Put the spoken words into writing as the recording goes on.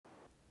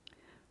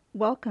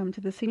Welcome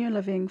to the Senior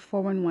Living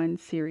 411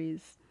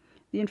 series.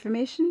 The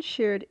information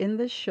shared in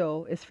this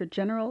show is for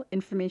general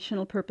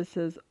informational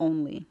purposes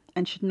only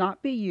and should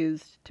not be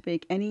used to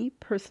make any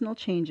personal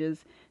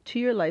changes to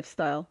your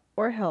lifestyle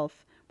or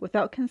health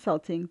without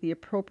consulting the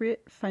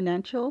appropriate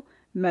financial,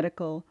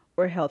 medical,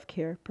 or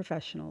healthcare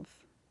professionals.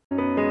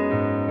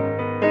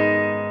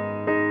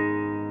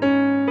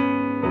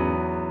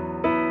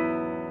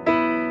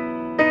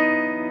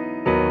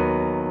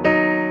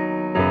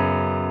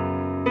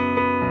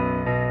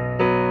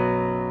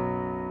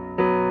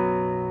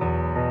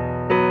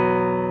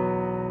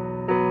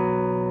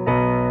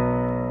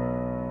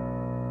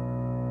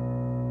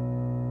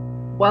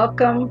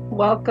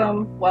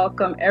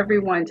 Welcome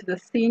everyone to the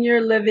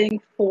Senior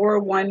Living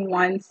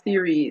 411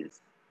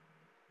 series.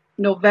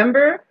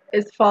 November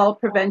is Fall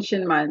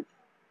Prevention Month,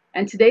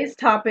 and today's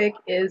topic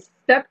is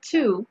Step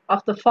 2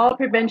 of the Fall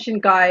Prevention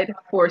Guide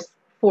for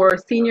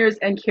seniors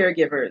and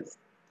caregivers.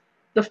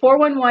 The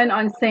 411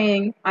 on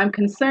saying, I'm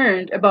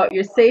concerned about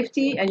your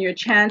safety and your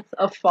chance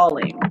of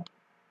falling.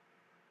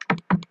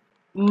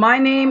 My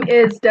name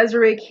is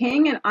Desiree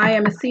King, and I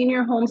am a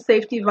senior home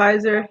safety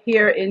advisor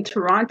here in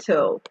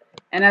Toronto.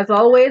 And as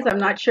always, I'm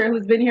not sure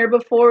who's been here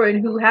before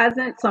and who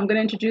hasn't, so I'm going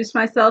to introduce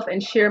myself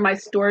and share my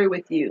story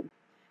with you.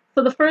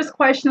 So the first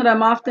question that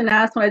I'm often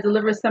asked when I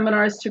deliver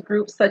seminars to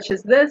groups such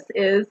as this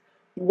is,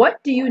 what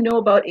do you know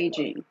about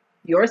aging?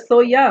 You're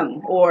so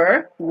young,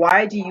 or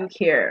why do you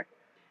care?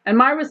 And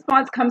my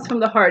response comes from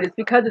the heart. It's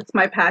because it's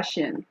my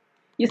passion.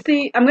 You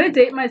see, I'm going to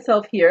date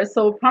myself here,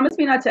 so promise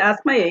me not to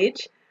ask my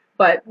age.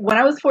 But when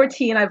I was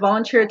 14, I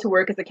volunteered to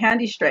work as a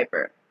candy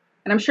striper.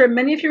 And I'm sure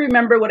many of you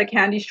remember what a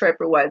candy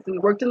striper was. We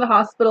worked in the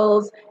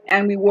hospitals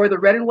and we wore the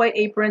red and white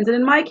aprons. And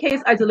in my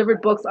case, I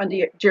delivered books on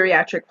the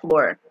geriatric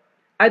floor.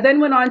 I then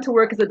went on to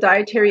work as a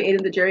dietary aide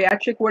in the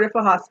geriatric ward of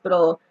a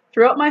hospital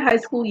throughout my high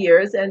school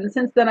years. And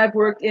since then, I've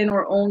worked in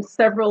or owned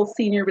several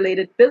senior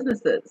related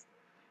businesses.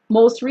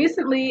 Most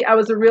recently, I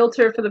was a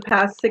realtor for the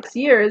past 6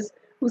 years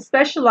who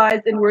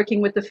specialized in working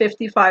with the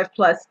 55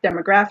 plus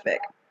demographic.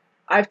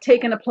 I've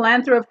taken a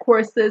plethora of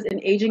courses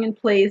in aging in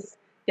place,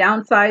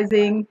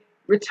 downsizing,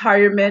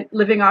 retirement,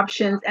 living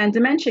options, and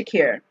dementia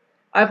care.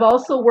 I've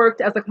also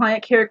worked as a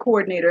client care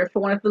coordinator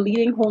for one of the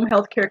leading home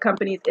health care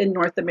companies in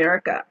North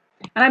America.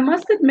 And I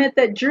must admit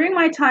that during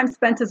my time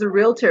spent as a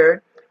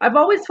realtor, I've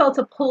always felt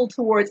a pull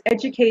towards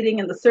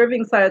educating and the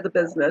serving side of the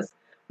business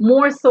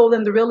more so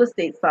than the real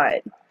estate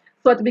side.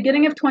 So at the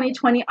beginning of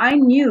 2020, I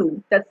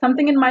knew that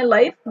something in my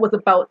life was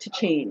about to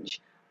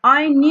change.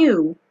 I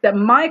knew that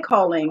my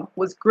calling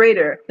was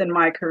greater than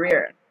my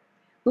career.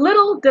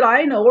 Little did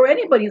I know, or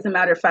anybody as a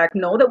matter of fact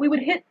know, that we would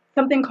hit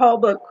something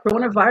called the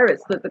coronavirus,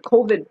 the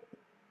COVID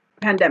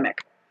pandemic.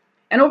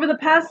 And over the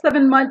past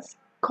 7 months,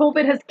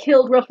 COVID has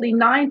killed roughly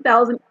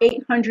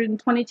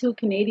 9,822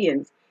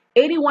 Canadians.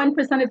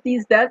 81% of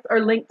these deaths are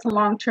linked to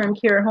long-term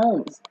care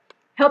homes.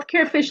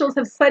 Healthcare officials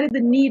have cited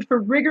the need for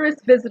rigorous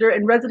visitor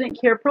and resident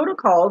care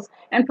protocols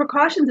and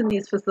precautions in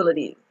these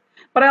facilities.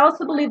 But I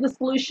also believe the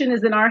solution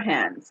is in our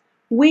hands.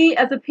 We,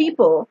 as a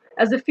people,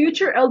 as the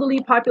future elderly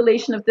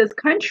population of this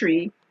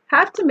country,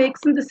 have to make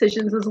some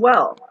decisions as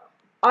well.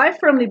 I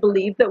firmly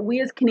believe that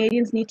we as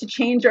Canadians need to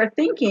change our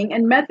thinking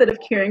and method of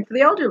caring for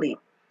the elderly.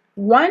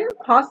 One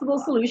possible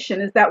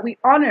solution is that we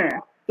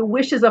honor the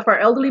wishes of our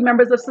elderly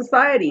members of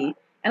society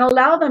and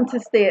allow them to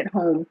stay at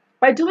home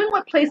by doing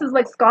what places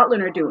like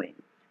Scotland are doing,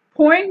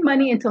 pouring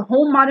money into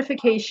home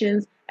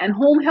modifications and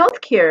home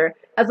health care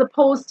as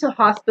opposed to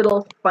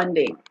hospital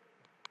funding.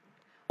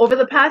 Over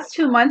the past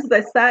 2 months, as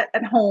I sat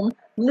at home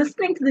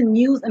listening to the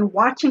news and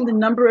watching the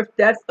number of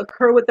deaths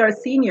occur with our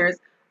seniors,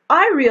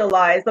 I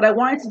realized that I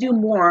wanted to do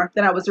more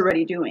than I was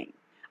already doing.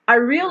 I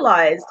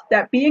realized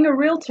that being a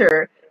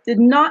realtor did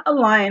not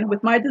align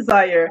with my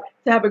desire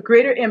to have a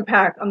greater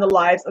impact on the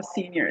lives of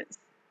seniors.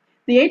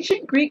 The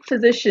ancient Greek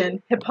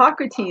physician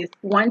Hippocrates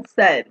once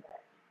said,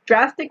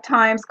 drastic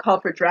times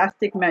call for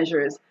drastic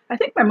measures. I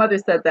think my mother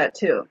said that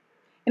too.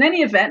 In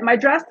any event, my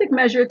drastic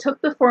measure took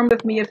the form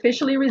of me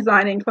officially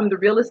resigning from the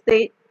real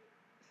estate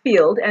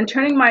field and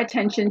turning my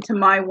attention to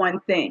my one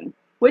thing,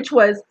 which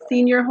was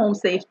senior home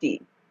safety.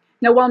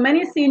 Now, while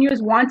many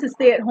seniors want to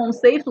stay at home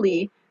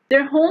safely,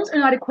 their homes are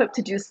not equipped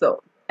to do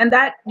so. And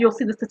that you'll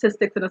see the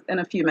statistics in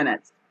a few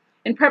minutes.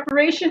 In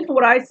preparation for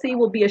what I see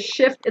will be a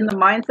shift in the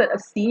mindset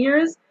of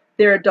seniors,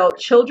 their adult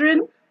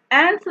children,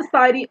 and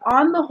society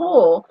on the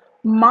whole,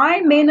 my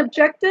main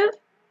objective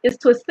is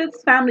to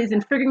assist families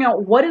in figuring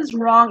out what is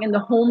wrong in the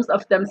homes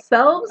of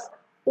themselves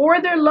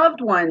or their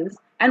loved ones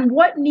and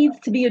what needs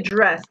to be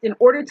addressed in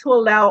order to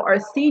allow our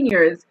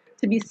seniors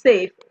to be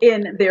safe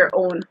in their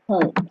own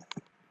homes.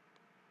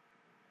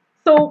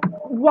 So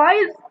why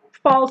is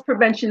falls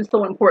prevention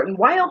so important?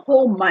 Why a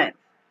whole month?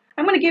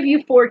 I'm going to give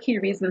you 4 key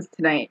reasons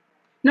tonight.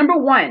 Number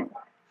one,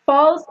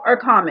 falls are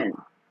common.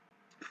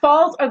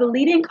 Falls are the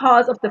leading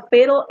cause of the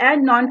fatal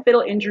and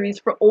non-fatal injuries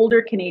for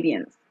older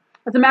Canadians.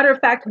 As a matter of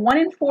fact, 1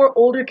 in 4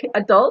 older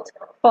adults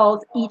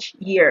falls each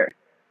year.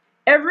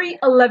 Every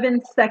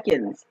 11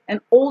 seconds, an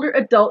older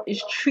adult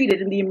is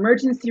treated in the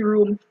emergency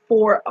room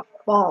for a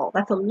fall.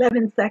 That's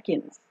 11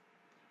 seconds.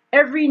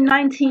 Every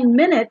 19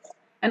 minutes,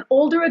 an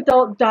older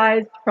adult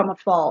dies from a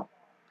fall.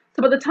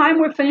 So by the time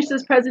we're finished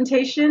this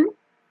presentation,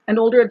 an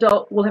older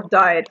adult will have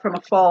died from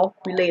a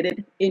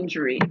fall-related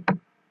injury.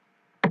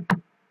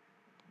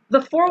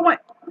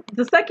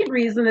 The second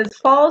reason is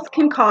falls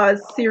can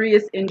cause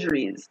serious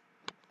injuries.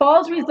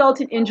 Falls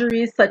result in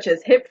injuries such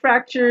as hip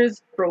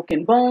fractures,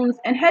 broken bones,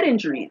 and head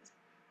injuries.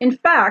 In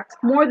fact,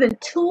 more than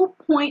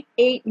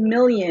 2.8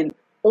 million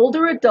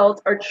older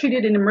adults are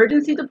treated in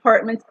emergency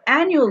departments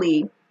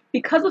annually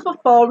because of a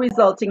fall,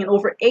 resulting in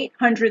over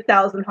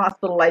 800,000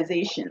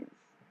 hospitalizations.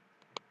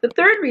 The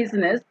third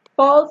reason is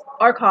falls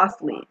are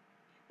costly.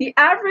 The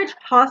average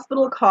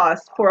hospital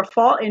cost for a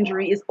fall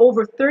injury is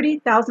over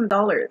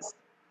 $30,000.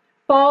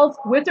 Falls,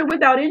 with or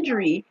without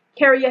injury,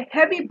 carry a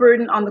heavy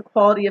burden on the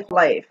quality of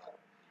life.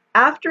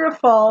 After a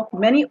fall,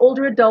 many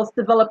older adults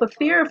develop a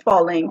fear of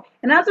falling,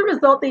 and as a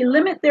result, they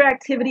limit their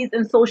activities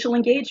and social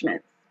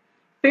engagements.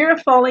 Fear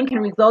of falling can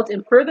result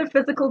in further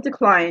physical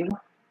decline,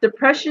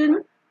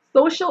 depression,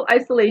 social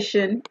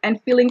isolation,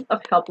 and feelings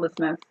of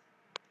helplessness.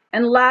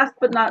 And last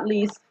but not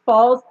least,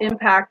 falls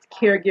impact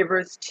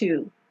caregivers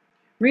too.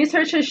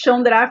 Research has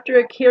shown that after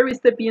a care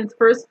recipient's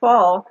first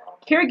fall,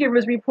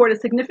 caregivers report a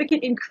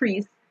significant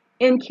increase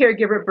in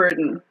caregiver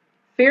burden,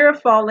 fear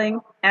of falling,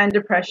 and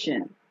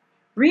depression.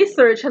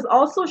 Research has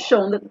also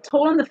shown that the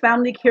toll on the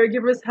family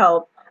caregiver's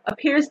health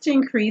appears to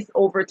increase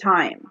over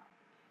time.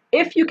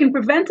 If you can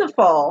prevent a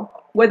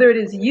fall, whether it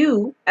is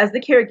you as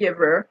the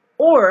caregiver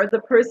or the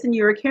person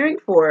you are caring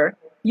for,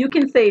 you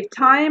can save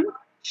time,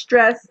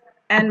 stress,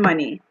 and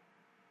money.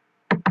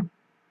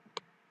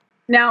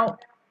 Now,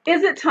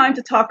 is it time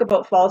to talk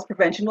about falls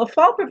prevention? Well,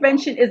 fall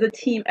prevention is a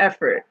team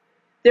effort.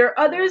 There are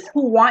others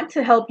who want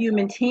to help you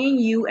maintain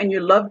you and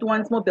your loved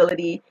one's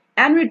mobility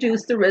and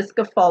reduce the risk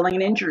of falling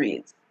and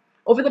injuries.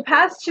 Over the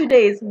past 2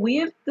 days, we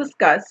have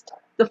discussed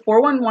the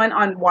 411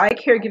 on why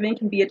caregiving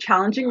can be a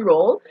challenging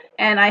role,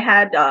 and I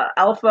had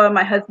Alpha,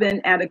 my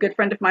husband, and a good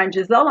friend of mine,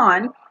 Giselle,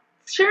 on,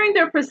 sharing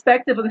their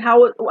perspective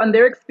on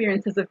their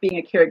experiences of being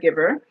a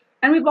caregiver.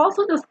 And we've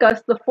also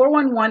discussed the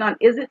 411 on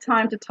is it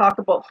time to talk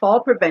about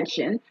fall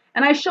prevention,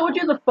 and I showed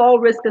you the fall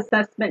risk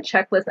assessment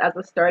checklist as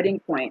a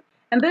starting point.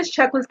 And this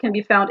checklist can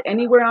be found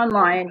anywhere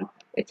online.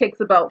 It takes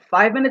about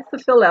 5 minutes to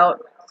fill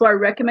out, so I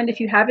recommend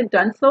if you haven't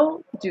done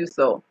so, do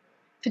so.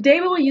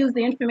 Today we will use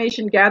the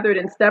information gathered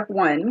in step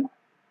 1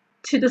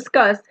 to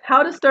discuss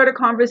how to start a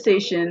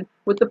conversation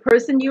with the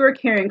person you are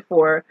caring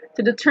for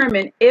to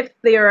determine if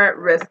they are at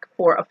risk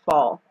for a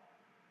fall.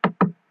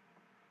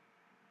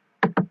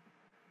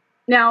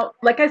 Now,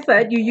 like I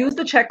said, you use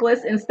the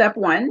checklist in step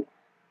 1,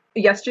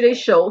 yesterday's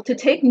show, to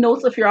take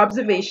notes of your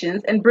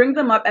observations and bring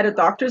them up at a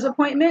doctor's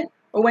appointment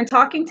or when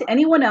talking to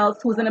anyone else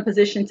who's in a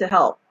position to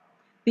help.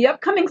 The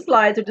upcoming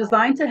slides are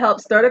designed to help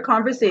start a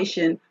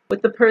conversation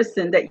with the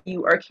person that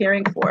you are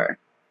caring for.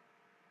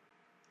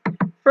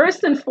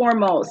 First and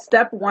foremost,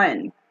 step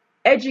 1,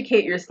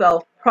 educate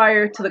yourself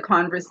prior to the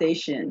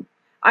conversation.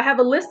 I have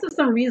a list of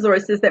some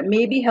resources that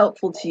may be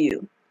helpful to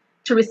you.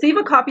 To receive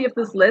a copy of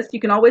this list, you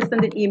can always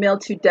send an email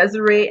to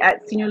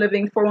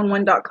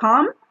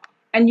Desiree@seniorliving411.com,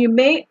 and you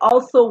may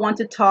also want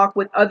to talk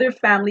with other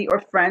family or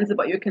friends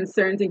about your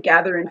concerns and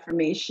gather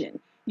information.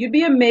 You'd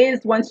be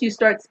amazed once you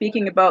start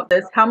speaking about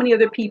this how many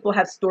other people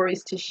have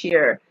stories to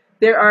share.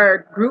 There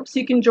are groups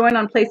you can join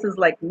on places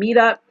like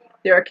Meetup.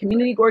 There are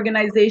community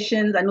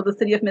organizations. I know the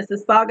city of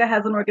Mississauga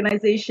has an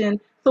organization.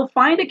 So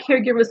find a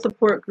caregiver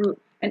support group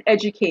and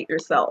educate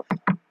yourself.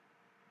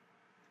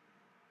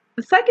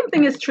 The second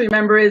thing is to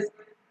remember is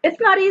it's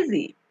not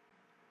easy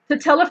to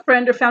tell a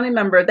friend or family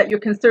member that you're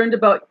concerned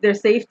about their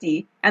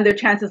safety and their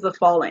chances of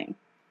falling.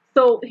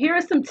 So here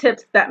are some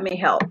tips that may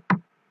help.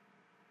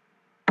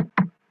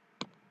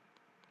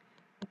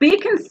 Be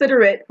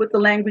considerate with the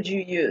language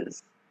you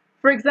use.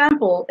 For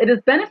example, it is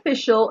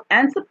beneficial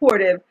and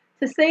supportive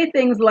to say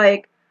things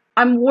like,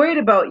 "I'm worried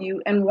about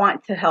you and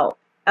want to help,"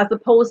 as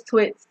opposed to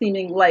it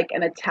seeming like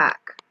an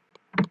attack.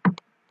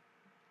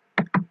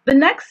 The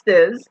next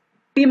is,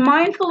 be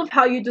mindful of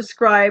how you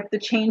describe the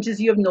changes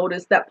you have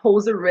noticed that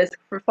pose a risk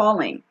for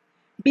falling.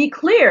 Be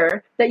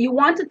clear that you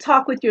want to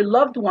talk with your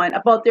loved one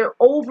about their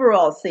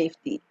overall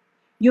safety.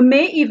 You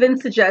may even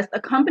suggest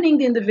accompanying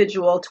the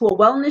individual to a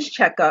wellness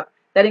checkup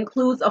that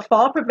includes a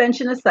fall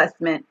prevention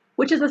assessment,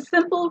 which is a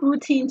simple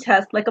routine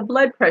test like a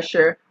blood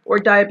pressure or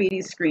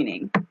diabetes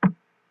screening.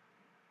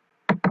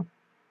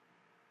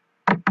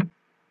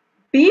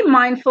 Be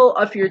mindful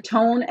of your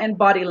tone and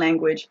body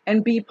language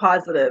and be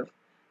positive.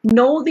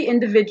 Know the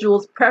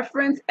individual's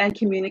preference and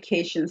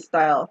communication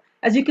style.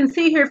 As you can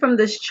see here from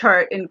this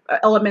chart in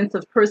elements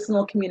of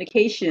personal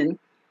communication,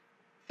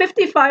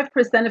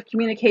 55% of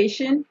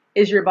communication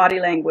is your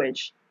body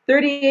language.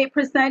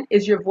 38%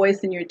 is your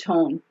voice and your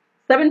tone.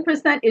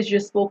 7% is your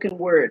spoken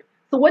word.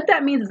 So what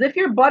that means is if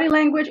your body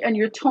language and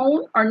your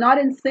tone are not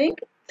in sync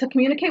to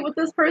communicate with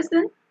this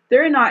person,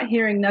 they're not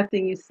hearing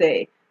nothing you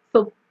say.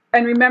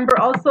 And remember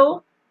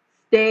also,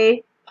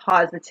 stay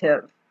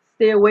positive.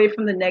 Stay away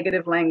from the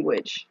negative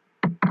language.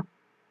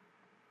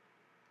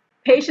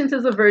 Patience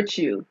is a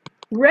virtue.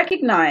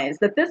 Recognize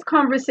that this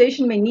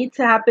conversation may need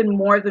to happen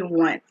more than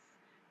once.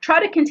 Try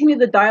to continue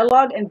the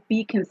dialogue and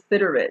be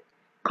considerate.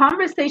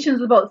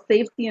 Conversations about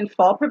safety and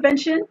fall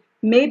prevention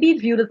may be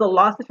viewed as a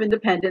loss of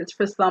independence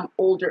for some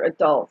older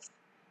adults.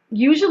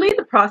 Usually,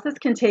 the process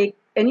can take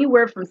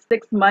anywhere from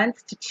 6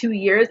 months to 2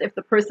 years if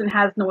the person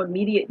has no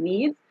immediate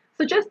needs.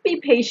 So just be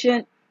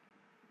patient,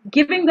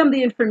 giving them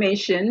the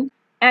information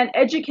and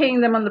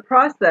educating them on the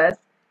process,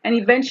 and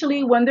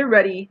eventually, when they're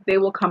ready, they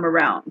will come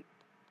around.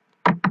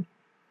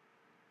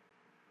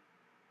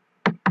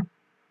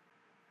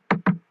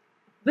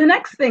 The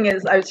next thing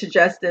I would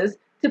suggest is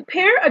to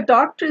pair a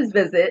doctor's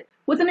visit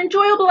with an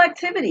enjoyable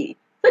activity,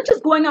 such as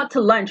going out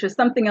to lunch or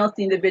something else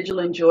the individual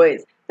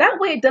enjoys. That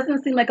way it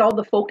doesn't seem like all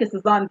the focus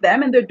is on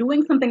them and they're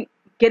doing something,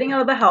 getting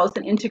out of the house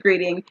and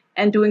integrating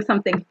and doing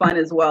something fun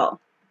as well.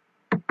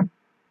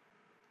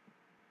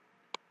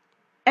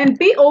 And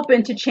be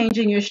open to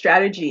changing your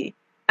strategy.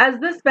 As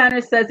this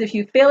banner says, if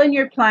you fail in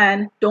your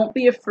plan, don't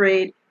be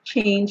afraid,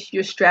 change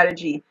your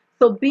strategy.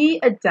 So be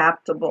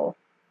adaptable.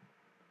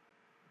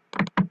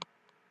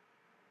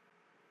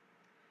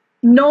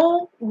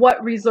 Know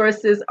what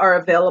resources are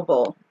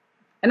available.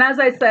 And as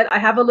I said, I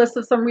have a list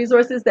of some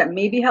resources that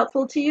may be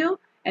helpful to you.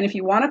 And if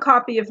you want a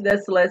copy of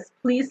this list,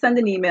 please send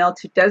an email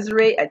to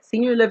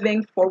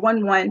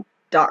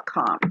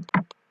Desiree@seniorliving411.com.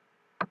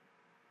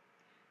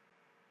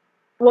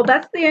 Well,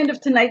 that's the end of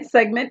tonight's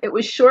segment. It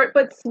was short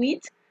but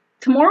sweet.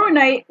 Tomorrow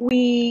night,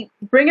 we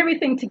bring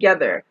everything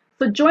together.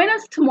 So join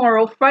us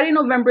tomorrow, Friday,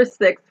 November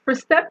 6th, for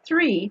step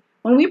 3,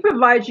 when we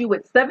provide you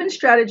with 7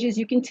 strategies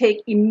you can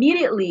take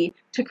immediately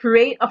to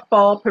create a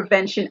fall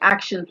prevention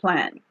action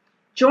plan.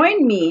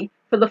 Join me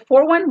for the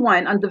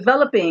 411 on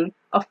developing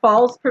a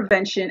falls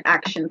prevention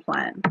action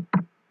plan.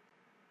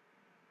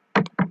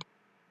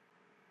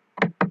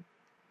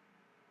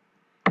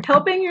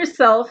 Helping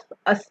yourself,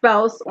 a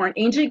spouse, or an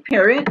aging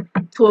parent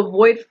to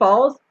avoid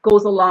falls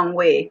goes a long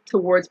way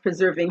towards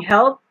preserving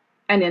health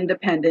and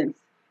independence.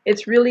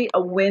 It's really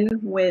a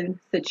win-win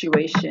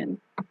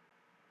situation.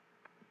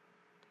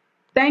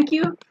 Thank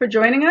you for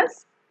joining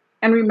us.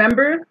 And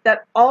remember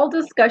that all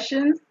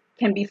discussions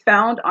can be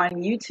found on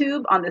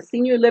YouTube on the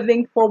Senior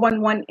Living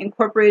 411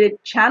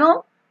 Incorporated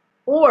channel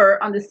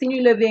or on the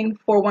Senior Living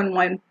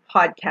 411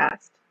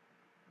 podcast.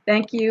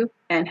 Thank you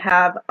and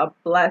have a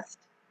blessed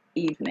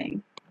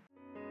evening.